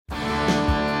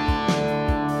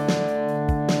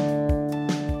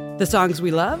The songs we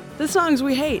love, the songs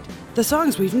we hate, the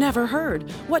songs we've never heard.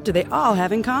 What do they all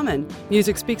have in common?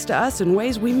 Music speaks to us in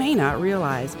ways we may not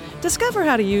realize. Discover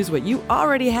how to use what you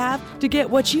already have to get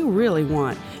what you really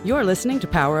want. You're listening to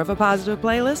Power of a Positive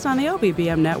Playlist on the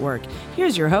OBBM Network.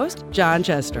 Here's your host, John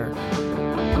Chester.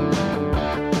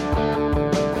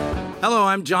 Hello,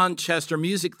 I'm John Chester,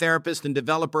 music therapist and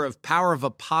developer of Power of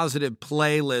a Positive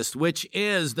Playlist, which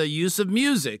is the use of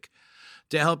music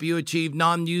to help you achieve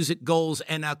non-music goals.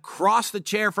 And across the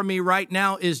chair from me right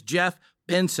now is Jeff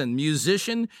Benson,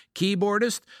 musician,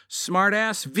 keyboardist,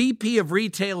 smartass, VP of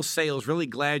retail sales. Really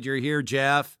glad you're here,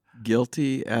 Jeff.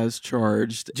 Guilty as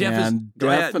charged. Jeff, and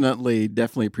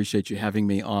definitely appreciate you having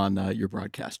me on your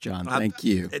broadcast, John. Thank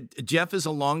you. Jeff is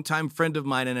a longtime friend of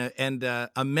mine and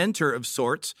a mentor of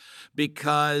sorts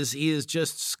because he is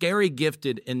just scary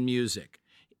gifted in music.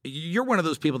 You're one of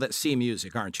those people that see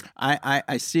music, aren't you?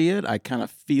 I see it. I kind of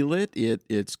feel it.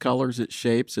 It's colors, it's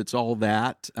shapes, it's all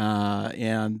that.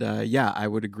 Yeah, I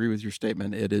would agree with your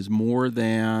statement. It is more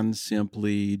than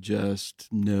simply just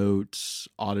notes,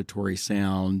 auditory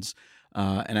sounds.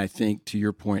 And I think, to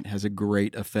your point, has a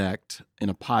great effect in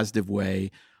a positive way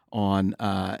on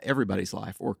everybody's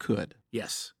life, or could.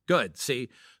 Yes, good. See,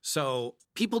 so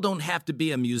people don't have to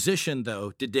be a musician,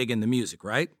 though, to dig into music,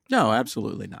 right? No,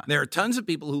 absolutely not. There are tons of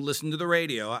people who listen to the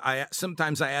radio.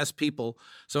 Sometimes I ask people,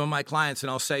 some of my clients, and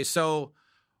I'll say, so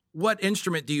what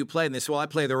instrument do you play? And they say, well, I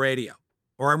play the radio.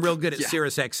 Or I'm real good at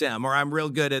Sirius XM, or I'm real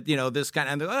good at, this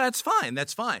kind of, and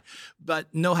that's fine.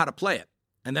 But know how to play it.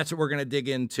 And that's what we're going to dig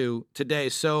into today.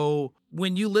 So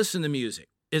when you listen to music,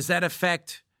 does that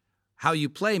affect how you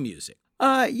play music?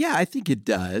 Yeah, I think it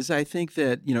does. I think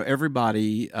that,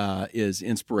 everybody is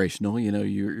inspirational.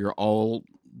 You're all,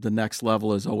 the next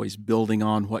level is always building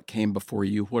on what came before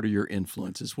you. What are your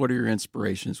influences? What are your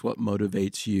inspirations? What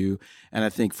motivates you? And I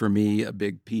think for me, a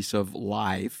big piece of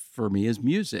life for me is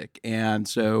music. And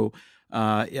so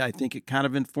I think it kind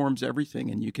of informs everything,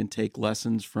 and you can take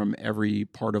lessons from every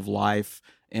part of life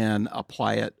and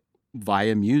apply it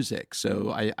via music.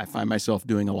 So I find myself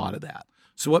doing a lot of that.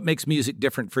 So what makes music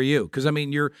different for you? Because I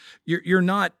mean, your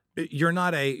bread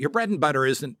and butter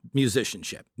isn't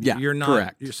musicianship. Yeah, you're not.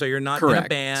 Correct. So you're not correct. in a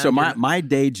band. So my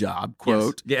day job,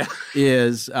 quote,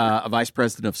 is a vice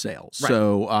president of sales. Right.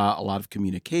 So a lot of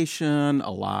communication, a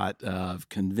lot of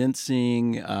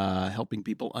convincing, helping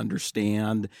people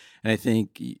understand. And I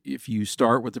think if you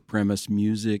start with the premise,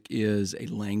 music is a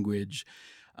language.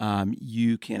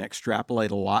 You can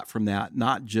extrapolate a lot from that,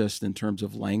 not just in terms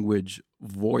of language,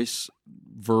 voice,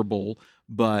 verbal,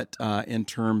 but in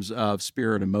terms of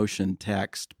spirit, emotion,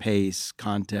 text, pace,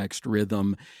 context,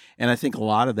 rhythm. And I think a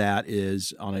lot of that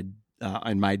is on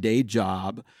my day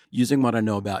job, using what I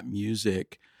know about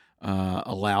music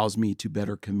allows me to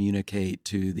better communicate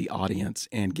to the audience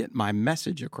and get my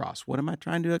message across. What am I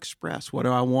trying to express? What do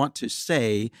I want to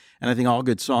say? And I think all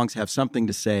good songs have something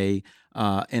to say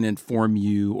and inform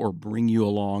you or bring you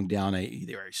along down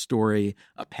either a story,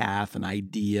 a path, an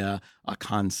idea, a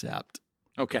concept.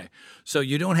 Okay. So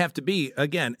you don't have to be,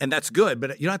 again, and that's good,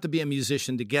 but you don't have to be a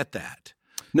musician to get that.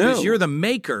 No. Because you're the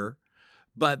maker,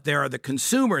 but there are the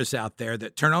consumers out there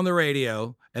that turn on the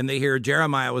radio and they hear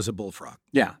Jeremiah was a bullfrog.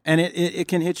 Yeah, and it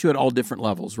can hit you at all different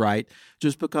levels, right?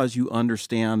 Just because you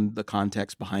understand the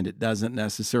context behind it doesn't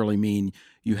necessarily mean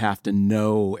you have to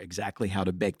know exactly how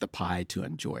to bake the pie to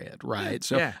enjoy it, right?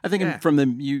 So I think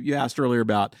from you asked earlier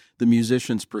about the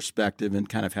musician's perspective and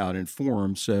kind of how it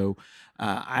informs. So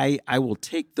I will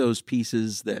take those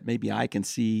pieces that maybe I can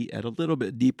see at a little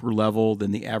bit deeper level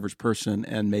than the average person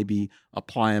and maybe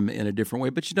apply them in a different way.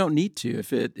 But you don't need to.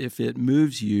 If it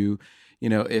moves you,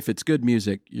 if it's good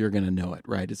music, you're going to know it,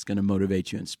 right? It's going to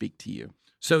motivate you and speak to you.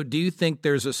 So do you think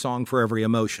there's a song for every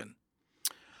emotion?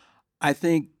 I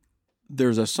think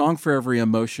there's a song for every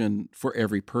emotion for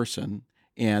every person.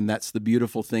 And that's the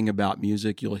beautiful thing about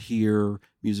music. You'll hear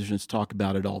musicians talk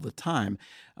about it all the time.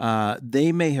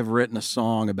 They may have written a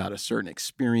song about a certain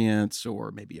experience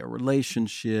or maybe a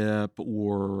relationship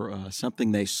or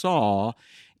something they saw.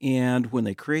 And when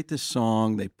they create this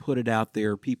song, they put it out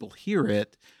there, people hear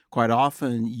it. Quite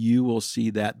often you will see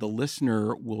that the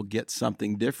listener will get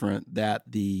something different that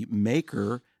the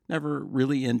maker never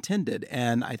really intended.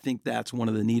 And I think that's one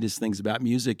of the neatest things about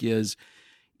music is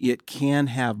it can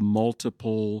have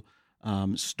multiple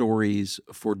stories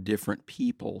for different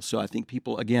people. So I think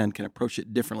people, again, can approach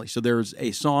it differently. So there's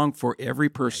a song for every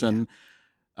person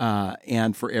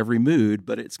and for every mood,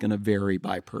 but it's going to vary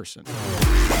by person.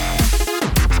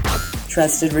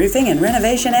 Trusted roofing and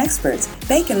renovation experts.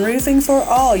 Bacon Roofing for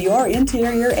all your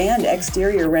interior and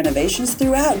exterior renovations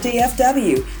throughout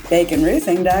DFW.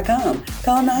 BaconRoofing.com.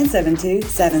 Call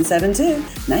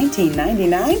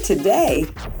 972-772-1999 today.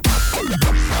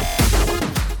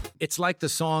 It's like the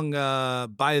song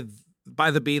by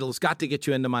the Beatles, Got to Get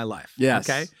You Into My Life. Yes.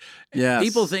 Okay? Yes.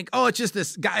 People think, oh, it's just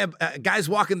this guy's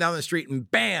walking down the street and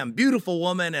bam, beautiful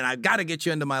woman, and I've got to get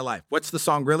you into my life. What's the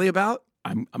song really about?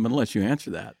 I'm going to let you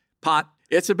answer that. Pot.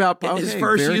 It's about pot. His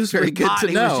first use was pot.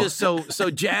 He was just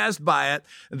so jazzed by it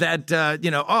that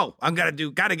I'm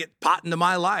got to get pot into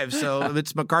my life. So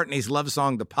it's McCartney's love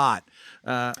song to pot.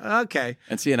 Okay.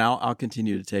 And see, and I'll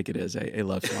continue to take it as a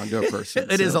love song to a person.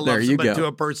 It is a love song to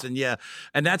a person, yeah.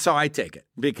 And that's how I take it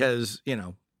because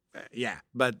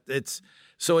But it's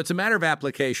a matter of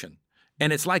application,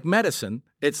 and it's like medicine.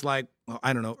 It's like,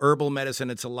 herbal medicine.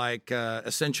 It's like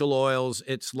essential oils.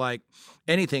 It's like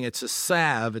anything. It's a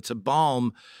salve. It's a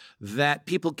balm that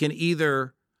people can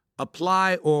either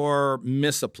apply or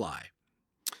misapply.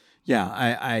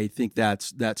 Yeah, I think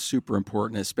that's super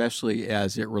important, especially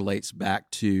as it relates back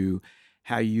to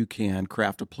how you can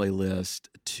craft a playlist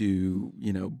to,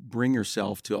 bring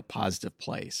yourself to a positive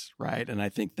place, right? And I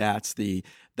think that's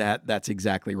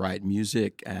exactly right.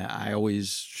 Music, I always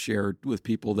share with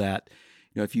people that,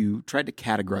 if you tried to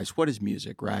categorize what is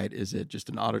music, right? Is it just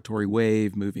an auditory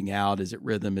wave moving out? Is it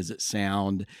rhythm? Is it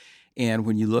sound? And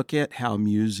when you look at how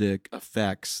music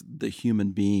affects the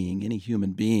human being, any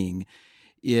human being,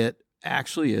 it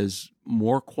actually is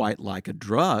more quite like a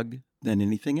drug than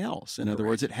anything else. In other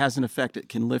words, it has an effect. It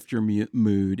can lift your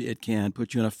mood. It can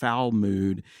put you in a foul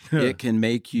mood. It can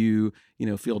make you,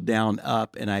 feel down,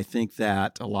 up. And I think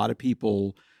that a lot of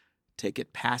people take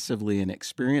it passively and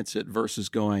experience it versus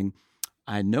going,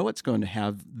 I know it's going to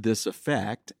have this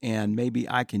effect, and maybe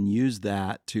I can use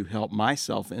that to help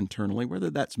myself internally, whether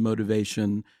that's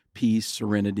motivation, peace,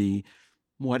 serenity,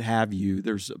 what have you.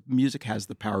 Music has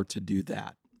the power to do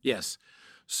that. Yes.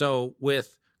 So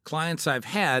with clients I've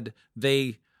had,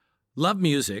 they love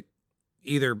music.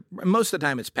 Most of the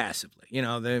time it's passively.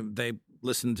 They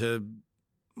listen to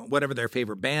whatever their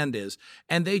favorite band is,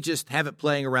 and they just have it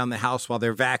playing around the house while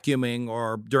they're vacuuming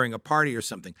or during a party or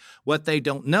something. What they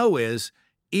don't know is,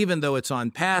 even though it's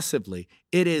on passively,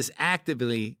 it is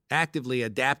actively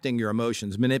adapting your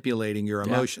emotions, manipulating your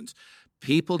emotions. Yeah.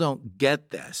 People don't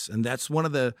get this, and that's one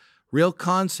of the real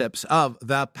concepts of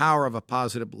the power of a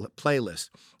positive playlist.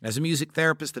 As a music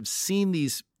therapist, I've seen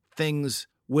these things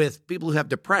with people who have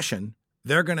depression.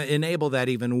 They're going to enable that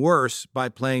even worse by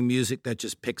playing music that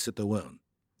just picks at the wound.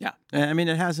 Yeah, I mean,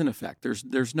 it has an effect.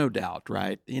 There's no doubt,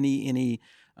 right? Any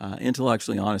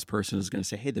intellectually honest person is going to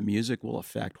say, hey, the music will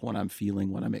affect what I'm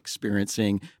feeling, what I'm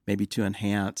experiencing, maybe to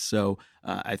enhance. So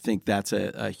I think that's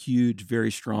a huge,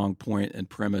 very strong point and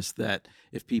premise that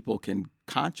if people can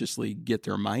consciously get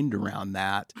their mind around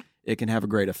that, it can have a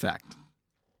great effect.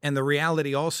 And the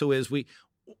reality also is we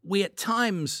at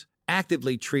times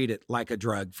actively treat it like a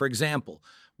drug. For example,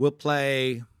 we'll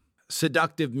play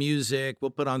seductive music, we'll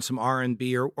put on some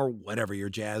R&B or whatever your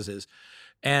jazz is,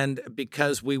 and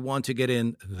because we want to get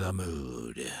in the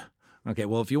mood. Okay,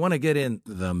 well, if you want to get in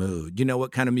the mood, you know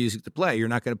what kind of music to play. You're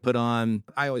not going to put on,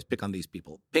 I always pick on these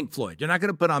people, Pink Floyd. You're not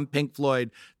going to put on Pink Floyd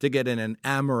to get in an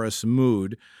amorous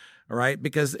mood, all right?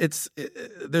 Because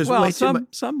there's way too much.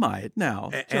 Some might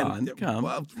now, John, come.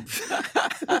 Well,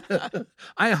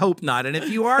 I hope not. And if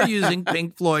you are using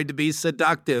Pink Floyd to be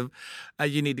seductive,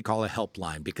 you need to call a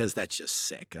helpline because that's just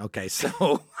sick. Okay,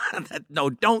 so no,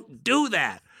 don't do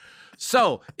that.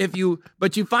 So if you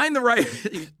find the right,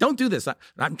 don't do this.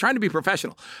 I'm trying to be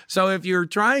professional. So if you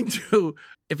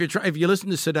listen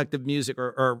to seductive music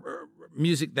or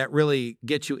music that really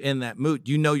gets you in that mood,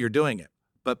 you're doing it.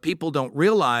 But people don't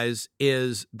realize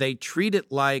is they treat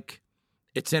it like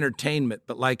it's entertainment.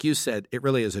 But like you said, it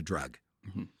really is a drug.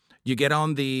 Mm-hmm. You get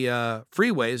on the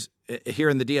freeways here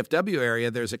in the DFW area.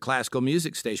 There's a classical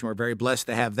music station. We're very blessed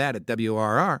to have that at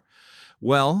WRR.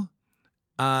 Well,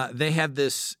 they have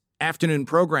this afternoon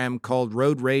program called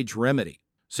Road Rage Remedy.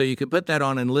 So you can put that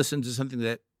on and listen to something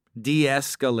that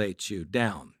de-escalates you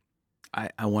down.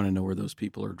 I want to know where those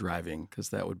people are driving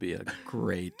because that would be a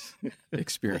great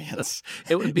experience.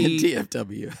 It would be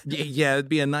DFW. Yeah, it'd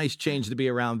be a nice change to be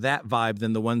around that vibe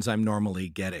than the ones I'm normally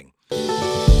getting.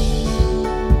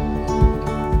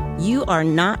 You are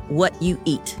not what you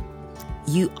eat.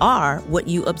 You are what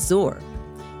you absorb.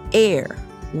 Air,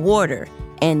 water,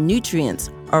 and nutrients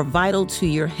are vital to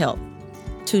your health.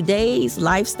 Today's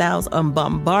lifestyles are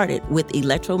bombarded with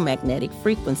electromagnetic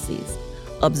frequencies.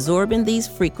 Absorbing these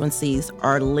frequencies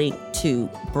are linked to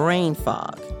brain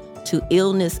fog, to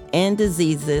illness and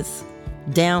diseases,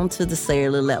 down to the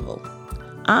cellular level.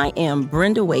 I am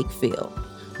Brenda Wakefield.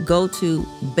 Go to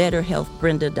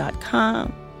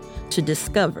betterhealthbrenda.com to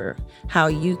discover how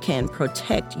you can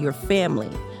protect your family,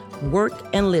 work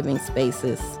and living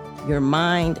spaces, your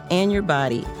mind and your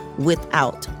body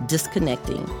without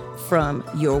disconnecting from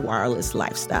your wireless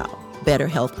lifestyle.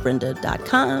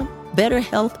 betterhealthbrenda.com,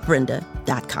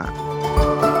 betterhealthbrenda.com.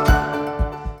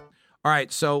 All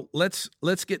right, so let's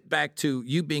get back to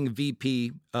you being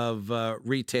VP of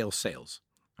retail sales.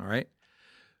 All right,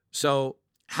 so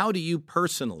how do you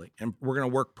personally, and we're going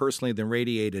to work personally, then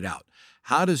radiate it out.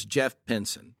 How does Jeff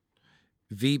Pinson,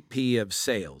 VP of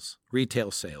sales, retail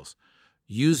sales,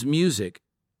 use music,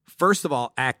 first of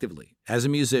all, actively as a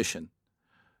musician,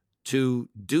 to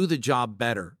do the job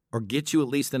better or get you at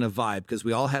least in a vibe? Because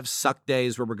we all have suck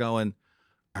days where we're going,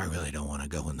 I really don't want to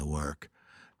go into work.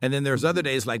 And then there's other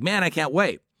days like, man, I can't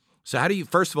wait. So how do you,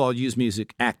 first of all, use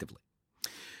music actively?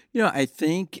 I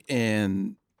think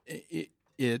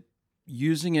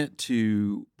using it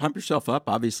to pump yourself up,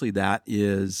 obviously that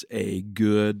is a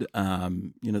good,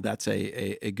 that's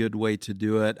a good way to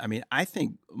do it. I mean, I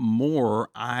think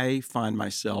I find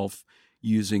myself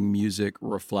using music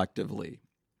reflectively.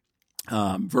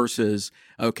 Versus,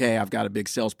 okay, I've got a big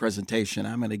sales presentation.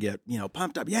 I'm going to get,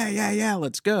 pumped up. Yeah,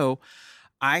 let's go.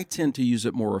 I tend to use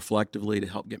it more reflectively to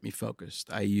help get me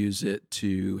focused. I use it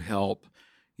to help,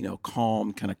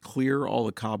 calm, kind of clear all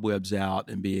the cobwebs out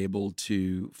and be able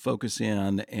to focus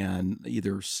in and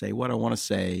either say what I want to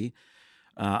say.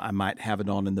 I might have it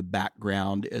on in the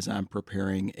background as I'm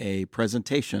preparing a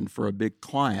presentation for a big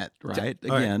client, right?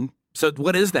 Again. Right. So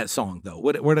what is that song, though?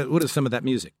 What is some of that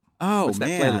music? Oh,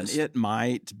 man, it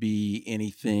might be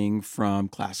anything from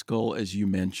classical, as you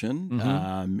mentioned.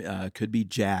 Mm-hmm. Could be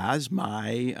jazz.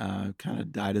 My kind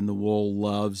of dyed-in-the-wool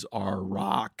loves are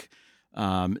rock,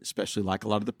 especially like a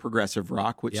lot of the progressive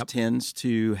rock, which tends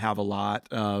to have a lot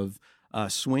of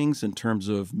swings in terms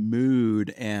of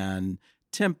mood and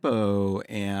tempo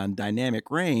and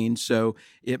dynamic range. So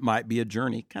it might be a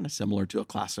journey kind of similar to a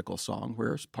classical song,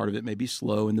 where part of it may be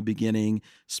slow in the beginning,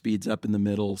 speeds up in the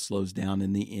middle, slows down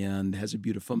in the end, has a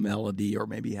beautiful melody, or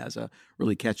maybe has a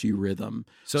really catchy rhythm.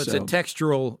 So it's a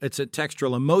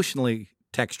textural, emotionally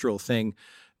textural thing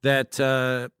that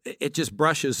it just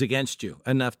brushes against you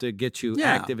enough to get you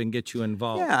active and get you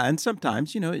involved. Yeah, and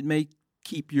sometimes, it may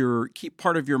keep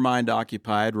part of your mind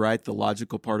occupied, right? The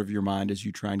logical part of your mind as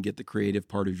you try and get the creative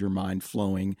part of your mind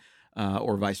flowing,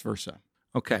 or vice versa.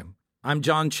 Okay. I'm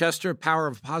John Chester, Power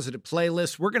of Positive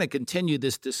Playlist. We're going to continue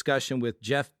this discussion with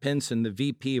Jeff Pinson, the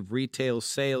VP of Retail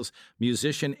Sales,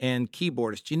 musician and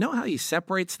keyboardist. Do you know how he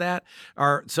separates that?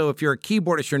 So if you're a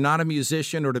keyboardist, you're not a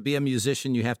musician, or to be a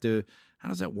musician, you have to... How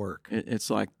does that work?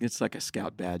 It's like a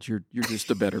scout badge. You're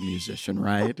just a better musician,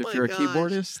 right? If you're a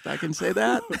keyboardist, I can say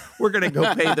that. We're going to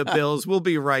go pay the bills. We'll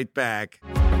be right back.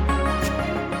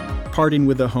 Parting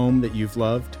with a home that you've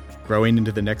loved? Growing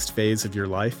into the next phase of your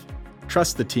life?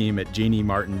 Trust the team at Jeannie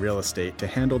Martin Real Estate to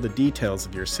handle the details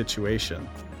of your situation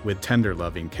with tender,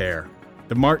 loving care.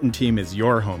 The Martin team is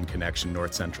your home connection,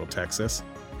 North Central Texas.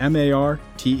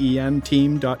 MARTEN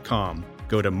team.com.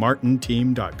 Go to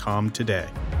martinteam.com today.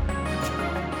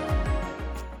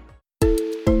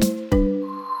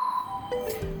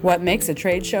 What makes a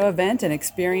trade show event an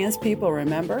experience people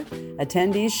remember?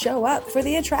 Attendees show up for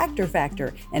the attractor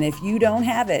factor, and if you don't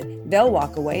have it, they'll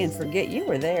walk away and forget you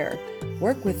were there.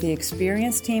 Work with the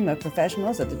experienced team of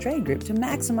professionals at the Trade Group to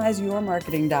maximize your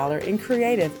marketing dollar in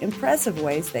creative, impressive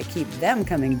ways that keep them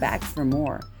coming back for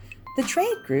more. The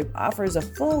Trade Group offers a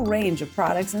full range of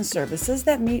products and services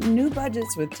that meet new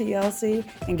budgets with TLC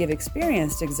and give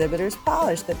experienced exhibitors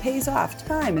polish that pays off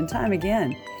time and time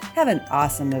again. Have an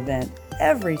awesome event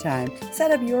every time.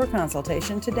 Set up your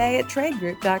consultation today at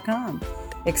tradegroup.com.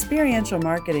 Experiential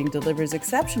marketing delivers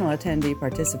exceptional attendee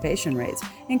participation rates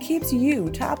and keeps you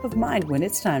top of mind when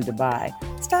it's time to buy.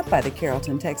 Stop by the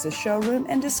Carrollton, Texas showroom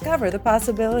and discover the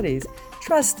possibilities.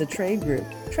 Trust the Trade Group,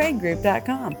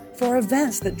 tradegroup.com, for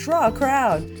events that draw a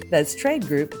crowd. That's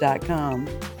tradegroup.com.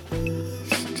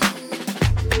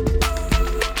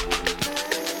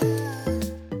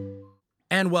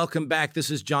 And welcome back. This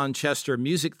is John Chester,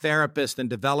 music therapist and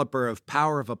developer of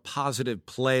Power of a Positive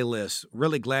Playlist.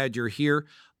 Really glad you're here.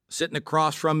 Sitting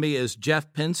across from me is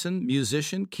Jeff Pinson,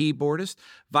 musician, keyboardist,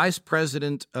 vice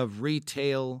president of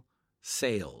retail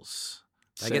sales.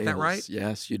 Did I get that right?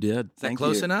 Yes, you did. Is that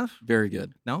close enough? Very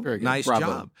good. No? Very good. Nice Bravo.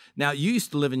 job. Now, you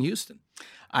used to live in Houston.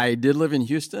 I did live in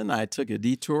Houston. I took a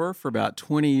detour for about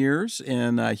 20 years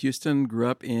in Houston, grew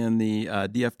up in the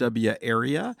DFW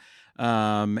area.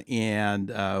 And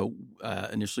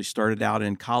initially started out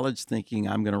in college thinking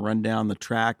I'm going to run down the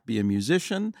track, be a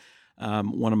musician.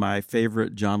 One of my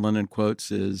favorite John Lennon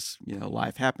quotes is,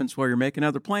 life happens while you're making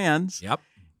other plans. Yep.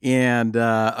 And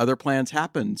other plans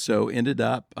happened. So ended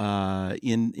up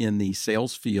in the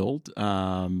sales field,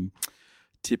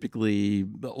 typically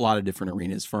a lot of different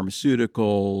arenas,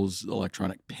 pharmaceuticals,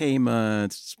 electronic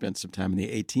payments, spent some time in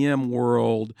the ATM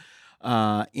world,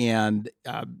 and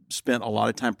spent a lot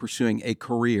of time pursuing a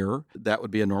career that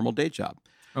would be a normal day job.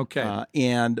 Okay.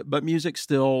 But music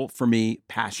still, for me,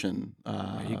 passion.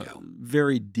 There you go.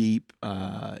 Very deep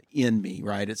in me,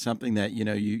 right? It's something that,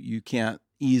 you can't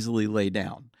easily lay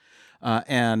down.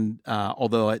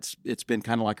 Although it's been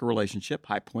kind of like a relationship,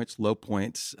 high points, low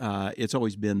points, it's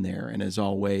always been there and has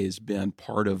always been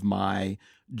part of my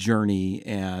journey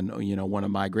and, one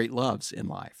of my great loves in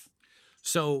life.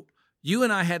 So you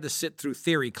and I had to sit through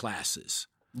theory classes.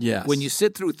 Yes. When you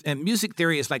sit through, and music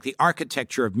theory is like the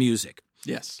architecture of music.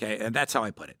 Yes. Okay, and that's how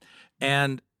I put it.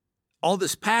 And all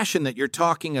this passion that you're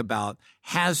talking about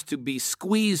has to be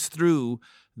squeezed through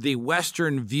the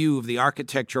Western view of the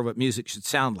architecture of what music should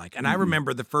sound like. And I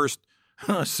remember the first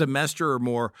semester or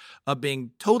more of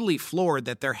being totally floored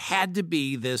that there had to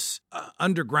be this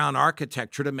underground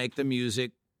architecture to make the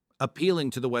music appealing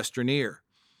to the Western ear.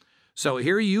 So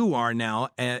here you are now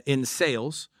in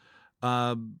sales.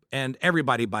 And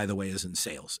everybody, by the way, is in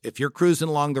sales. If you're cruising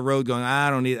along the road going,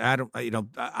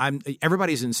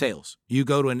 everybody's in sales. You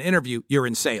go to an interview, you're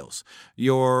in sales.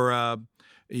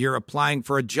 You're applying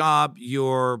for a job,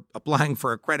 you're applying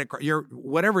for a credit card,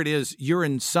 whatever it is, you're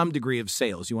in some degree of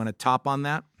sales. You want to top on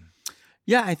that?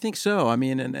 Yeah, I think so. I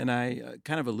mean, and I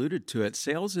kind of alluded to it.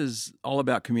 Sales is all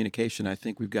about communication. I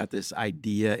think we've got this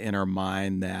idea in our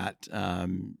mind that,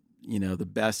 the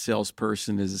best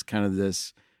salesperson is kind of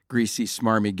this greasy,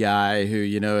 smarmy guy who,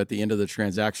 at the end of the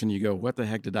transaction, you go, what the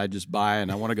heck did I just buy? And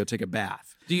I want to go take a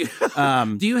bath. Do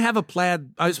you have a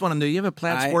plaid? I just want to know, you have a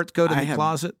plaid sports coat in the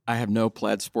closet? I have no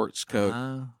plaid sports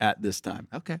coat at this time.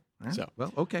 Okay. Right.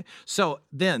 Okay. So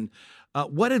then,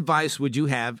 what advice would you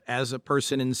have as a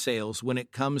person in sales when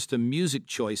it comes to music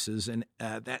choices and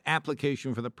that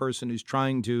application for the person who's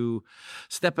trying to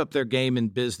step up their game in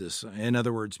business? In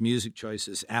other words, music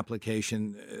choices,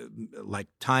 application, like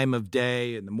time of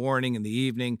day, in the morning, in the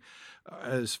evening,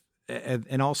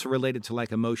 and also related to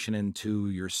like emotion and to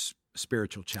your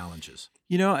spiritual challenges.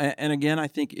 And again, I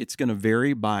think it's going to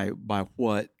vary by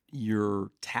what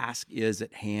your task is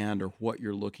at hand or what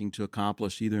you're looking to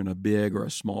accomplish, either in a big or a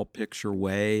small picture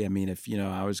way. I mean, if,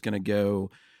 I was going to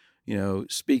go,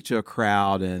 speak to a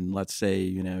crowd and let's say,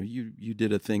 you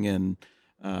did a thing in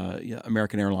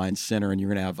American Airlines Center and you're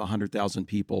going to have 100,000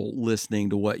 people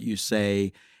listening to what you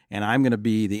say, and I'm going to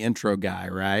be the intro guy,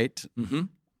 right? Mm-hmm.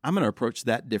 I'm going to approach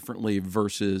that differently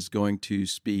versus going to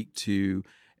speak to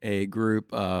a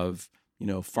group of,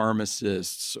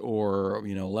 pharmacists or,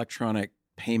 electronic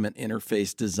payment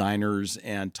interface designers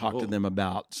and talk to them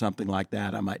about something like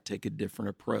that. I might take a different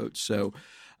approach. So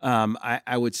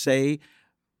I would say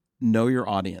know your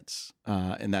audience.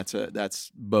 And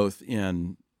that's both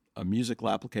in a musical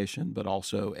application, but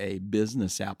also a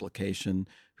business application.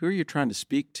 Who are you trying to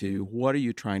speak to? What are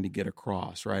you trying to get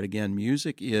across, right? Again,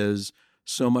 music is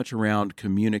so much around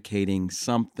communicating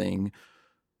something.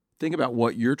 Think about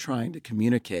what you're trying to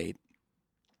communicate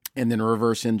and then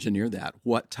reverse engineer that.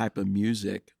 What type of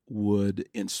music would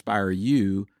inspire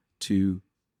you to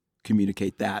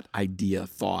communicate that idea,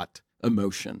 thought,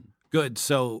 emotion? Good.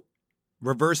 So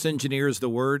reverse engineer is the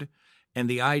word. And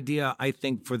the idea, I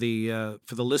think, for the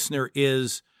listener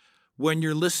is when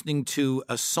you're listening to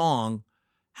a song,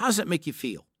 how does it make you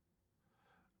feel?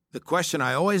 The question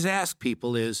I always ask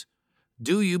people is,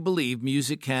 do you believe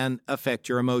music can affect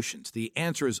your emotions? The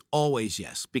answer is always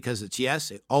yes, because it's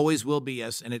yes. It always will be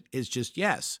yes, and it is just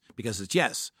yes, because it's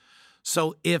yes.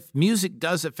 So if music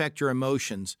does affect your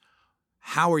emotions,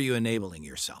 how are you enabling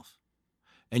yourself?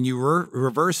 And you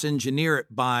reverse engineer it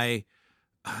by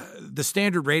the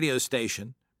standard radio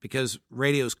station, because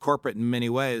radio is corporate in many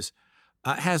ways,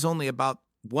 has only about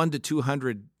 100 to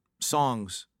 200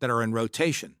 songs that are in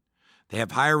rotation. They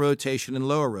have higher rotation and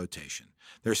lower rotation.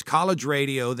 There's college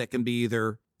radio that can be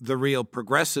either the real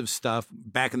progressive stuff.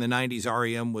 Back in the 90s,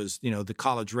 REM was, the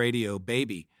college radio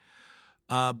baby.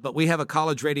 But we have a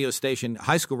college radio station,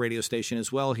 high school radio station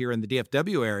as well here in the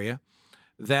DFW area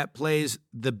that plays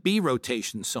the B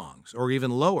rotation songs or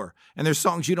even lower. And there's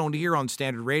songs you don't hear on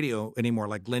standard radio anymore,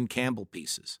 like Glenn Campbell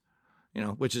pieces,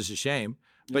 which is a shame.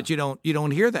 But you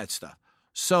don't hear that stuff.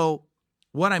 So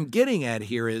what I'm getting at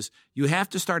here is you have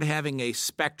to start having a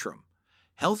spectrum.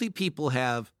 Healthy people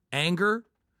have anger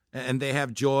and they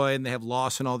have joy and they have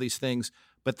loss and all these things,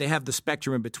 but they have the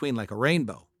spectrum in between like a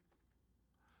rainbow.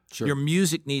 Sure. Your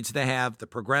music needs to have the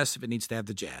progressive, it needs to have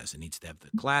the jazz, it needs to have the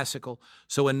classical.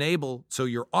 So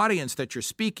your audience that you're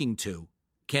speaking to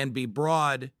can be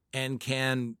broad and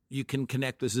you can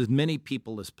connect with as many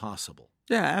people as possible.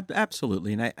 Yeah,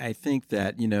 absolutely. And I think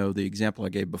that, the example I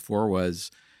gave before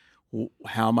was,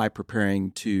 how am I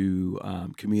preparing to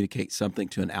communicate something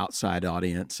to an outside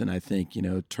audience? And I think,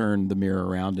 turn the mirror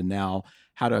around, and now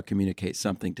how do I communicate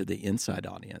something to the inside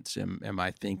audience? Am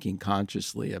I thinking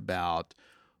consciously about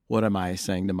what am I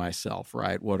saying to myself,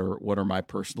 right? What are my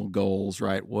personal goals,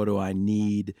 right? What do I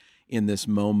need in this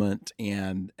moment?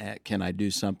 And can I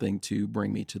do something to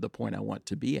bring me to the point I want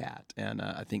to be at? And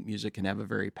I think music can have a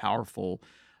very powerful,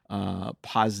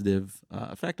 positive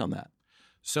effect on that.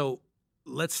 So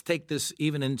let's take this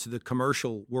even into the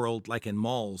commercial world, like in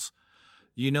malls.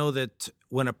 You know that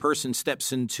when a person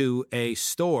steps into a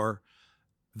store,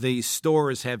 the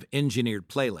stores have engineered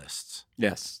playlists.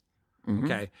 Yes. Mm-hmm.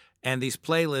 Okay. And these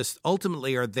playlists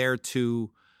ultimately are there to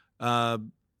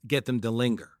get them to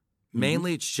linger.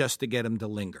 Mainly it's just to get them to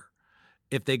linger.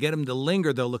 If they get them to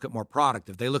linger, they'll look at more product.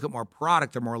 If they look at more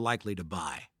product, they're more likely to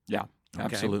buy. Yeah,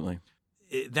 absolutely.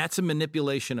 That's a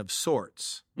manipulation of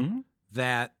sorts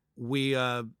that we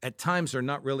at times are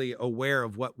not really aware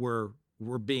of what we're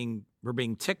being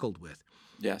tickled with.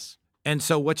 Yes. And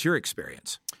so what's your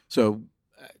experience? So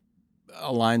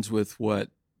aligns with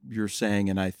what you're saying,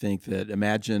 and I think that,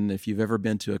 imagine if you've ever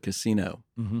been to a casino,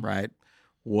 right?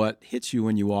 What hits you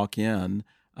when you walk in,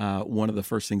 one of the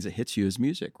first things that hits you is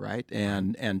music, right?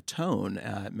 And tone.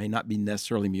 It may not be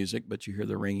necessarily music, but you hear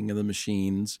the ringing of the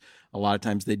machines. A lot of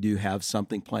times they do have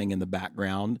something playing in the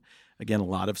background. Again, a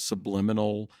lot of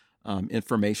subliminal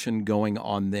information going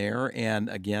on there, and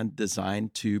again,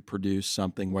 designed to produce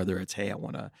something, whether it's, hey, I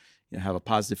want to have a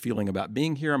positive feeling about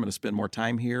being here, I'm going to spend more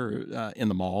time here in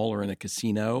the mall or in a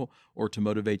casino, or to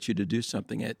motivate you to do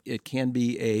something. It can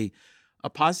be a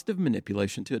positive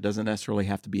manipulation too. It doesn't necessarily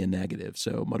have to be a negative.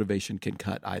 So motivation can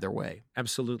cut either way.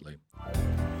 Absolutely.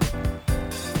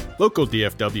 Local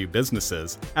DFW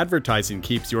businesses, advertising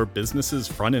keeps your businesses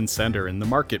front and center in the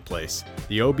marketplace.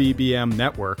 The OBBM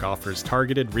network offers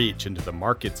targeted reach into the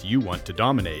markets you want to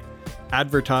dominate.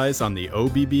 Advertise on the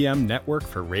OBBM network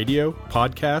for radio,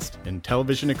 podcast, and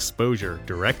television exposure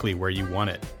directly where you want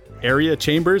it. Area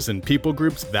chambers and people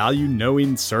groups value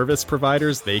knowing service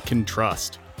providers they can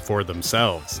trust for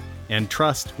themselves, and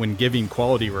trust when giving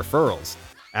quality referrals.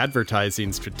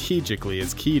 Advertising strategically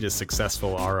is key to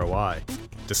successful ROI.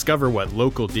 Discover what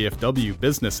local DFW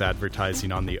business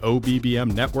advertising on the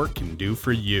OBBM network can do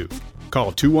for you.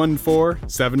 Call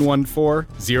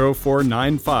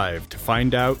 214-714-0495 to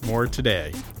find out more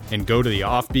today. And go to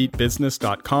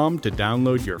theoffbeatbusiness.com to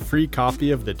download your free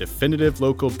copy of the Definitive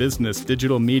Local Business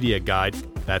Digital Media Guide.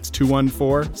 That's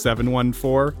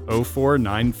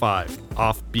 214-714-0495.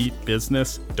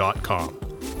 offbeatbusiness.com.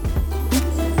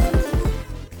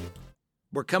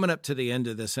 We're coming up to the end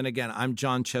of this. And again, I'm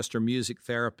John Chester, music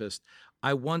therapist.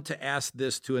 I want to ask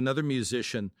this to another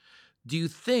musician. Do you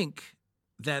think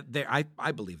that I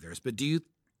believe there's, but do you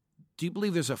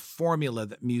believe there's a formula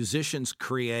that musicians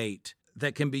create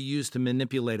that can be used to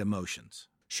manipulate emotions?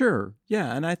 Sure.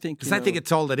 Yeah. And I think, because I think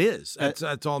it's all it is.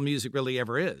 That's all music really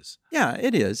ever is. Yeah,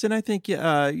 it is. And I think,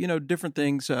 different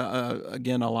things,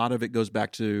 again, a lot of it goes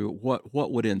back to what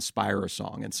would inspire a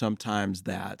song. And sometimes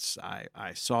that's,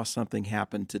 I saw something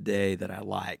happen today that I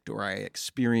liked, or I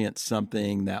experienced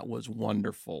something that was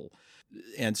wonderful.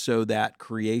 And so that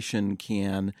creation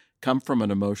can come from an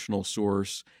emotional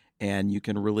source, and you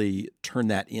can really turn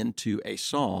that into a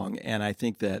song. And I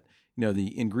think that,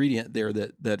 the ingredient there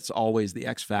that's always the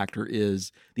X factor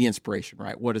is the inspiration,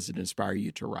 right? What does it inspire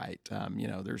you to write?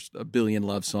 There's a billion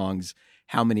love songs.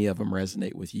 How many of them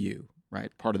resonate with you,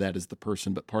 right? Part of that is the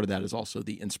person, but part of that is also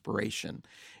the inspiration.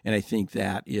 And I think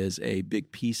that is a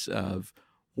big piece of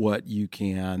what you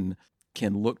can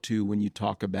look to when you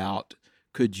talk about,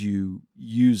 could you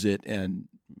use it and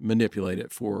manipulate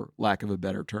it, for lack of a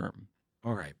better term?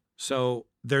 All right. So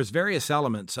there's various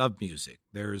elements of music.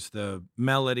 There's the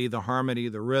melody, the harmony,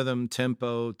 the rhythm,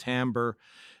 tempo, timbre.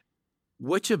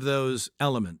 Which of those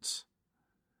elements,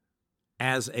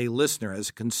 as a listener, as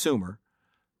a consumer,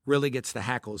 really gets the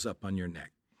hackles up on your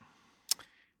neck?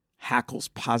 Hackles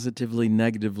positively,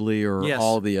 negatively, or yes,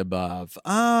 all the above?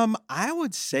 I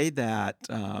would say that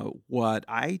what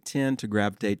I tend to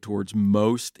gravitate towards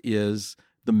most is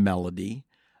the melody.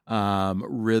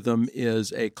 Rhythm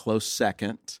is a close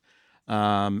second.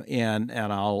 And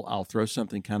I'll throw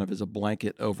something kind of as a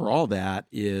blanket over all that,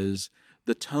 is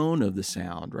the tone of the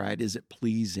sound, right? Is it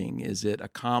pleasing? Is it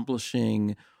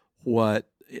accomplishing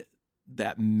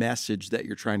that message that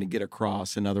you're trying to get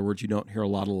across? In other words, you don't hear a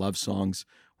lot of love songs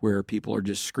where people are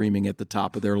just screaming at the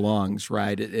top of their lungs,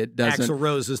 right? It doesn't. Axl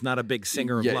Rose is not a big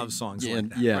singer of love songs like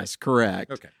that. Yes, right?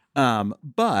 Correct. Okay.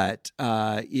 But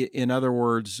in other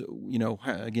words,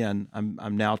 again,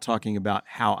 I'm now talking about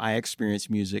how I experience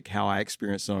music, how I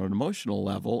experience it on an emotional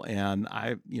level, and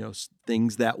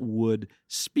things that would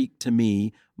speak to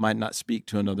me might not speak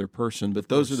to another person. But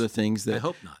those are the things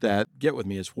that get with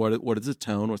me. Is what is the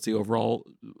tone? What's the overall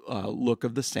look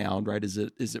of the sound? Right? Is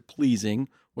it pleasing?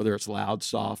 Whether it's loud,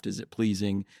 soft, is it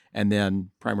pleasing? And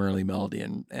then primarily melody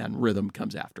and rhythm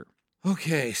comes after.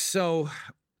 Okay, so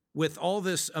with all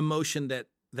this emotion that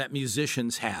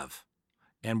musicians have,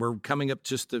 and we're coming up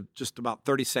just about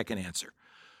 30-second answer,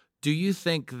 do you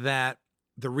think that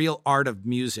the real art of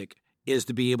music is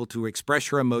to be able to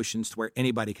express your emotions to where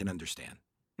anybody can understand?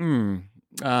 No.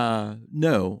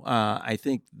 I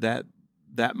think that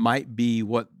might be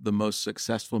what the most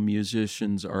successful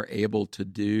musicians are able to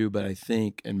do, but I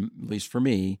think, and at least for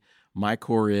me, my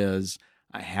core is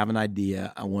I have an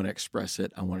idea, I want to express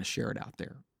it, I want to share it out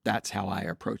there. That's how I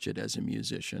approach it as a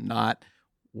musician. Not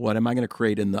what am I going to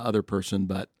create in the other person,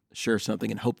 but share something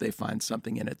and hope they find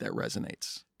something in it that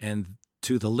resonates. And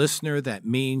to the listener, that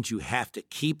means you have to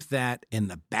keep that in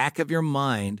the back of your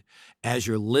mind as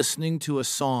you're listening to a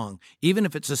song. Even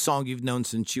if it's a song you've known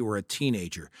since you were a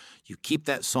teenager, you keep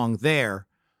that song there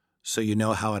so you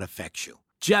know how it affects you.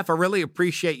 Jeff, I really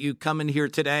appreciate you coming here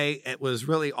today. It was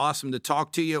really awesome to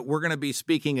talk to you. We're going to be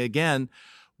speaking again.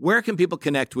 Where can people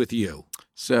connect with you?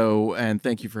 So, and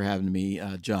thank you for having me,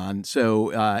 John.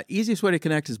 So, easiest way to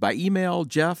connect is by email,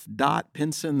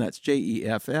 jeff.pinson, that's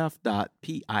jeff.pinson,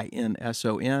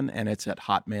 and it's at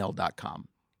hotmail.com.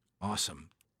 Awesome.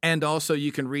 And also,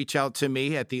 you can reach out to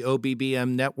me at the OBBM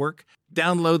Network.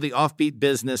 Download the Offbeat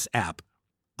Business app.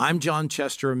 I'm John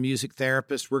Chester, a music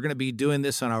therapist. We're going to be doing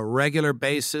this on a regular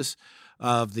basis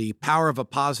of the Power of a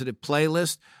Positive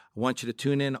playlist. I want you to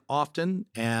tune in often,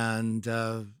 and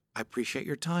I appreciate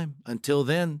your time. Until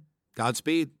then,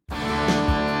 Godspeed.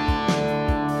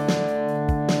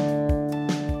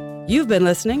 You've been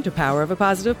listening to Power of a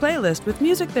Positive Playlist with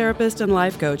music therapist and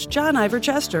life coach John Ivor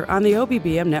Chester on the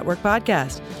OBBM Network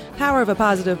podcast. Power of a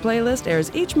Positive Playlist airs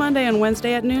each Monday and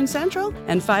Wednesday at noon Central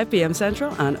and 5 p.m.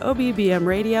 Central on OBBM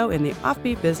Radio in the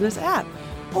Offbeat Business app.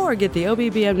 Or get the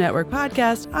OBBM Network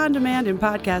podcast on demand in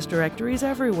podcast directories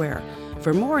everywhere.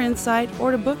 For more insight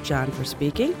or to book John for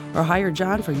speaking or hire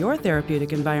John for your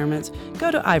therapeutic environments,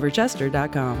 go to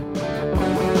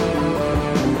ivorchester.com.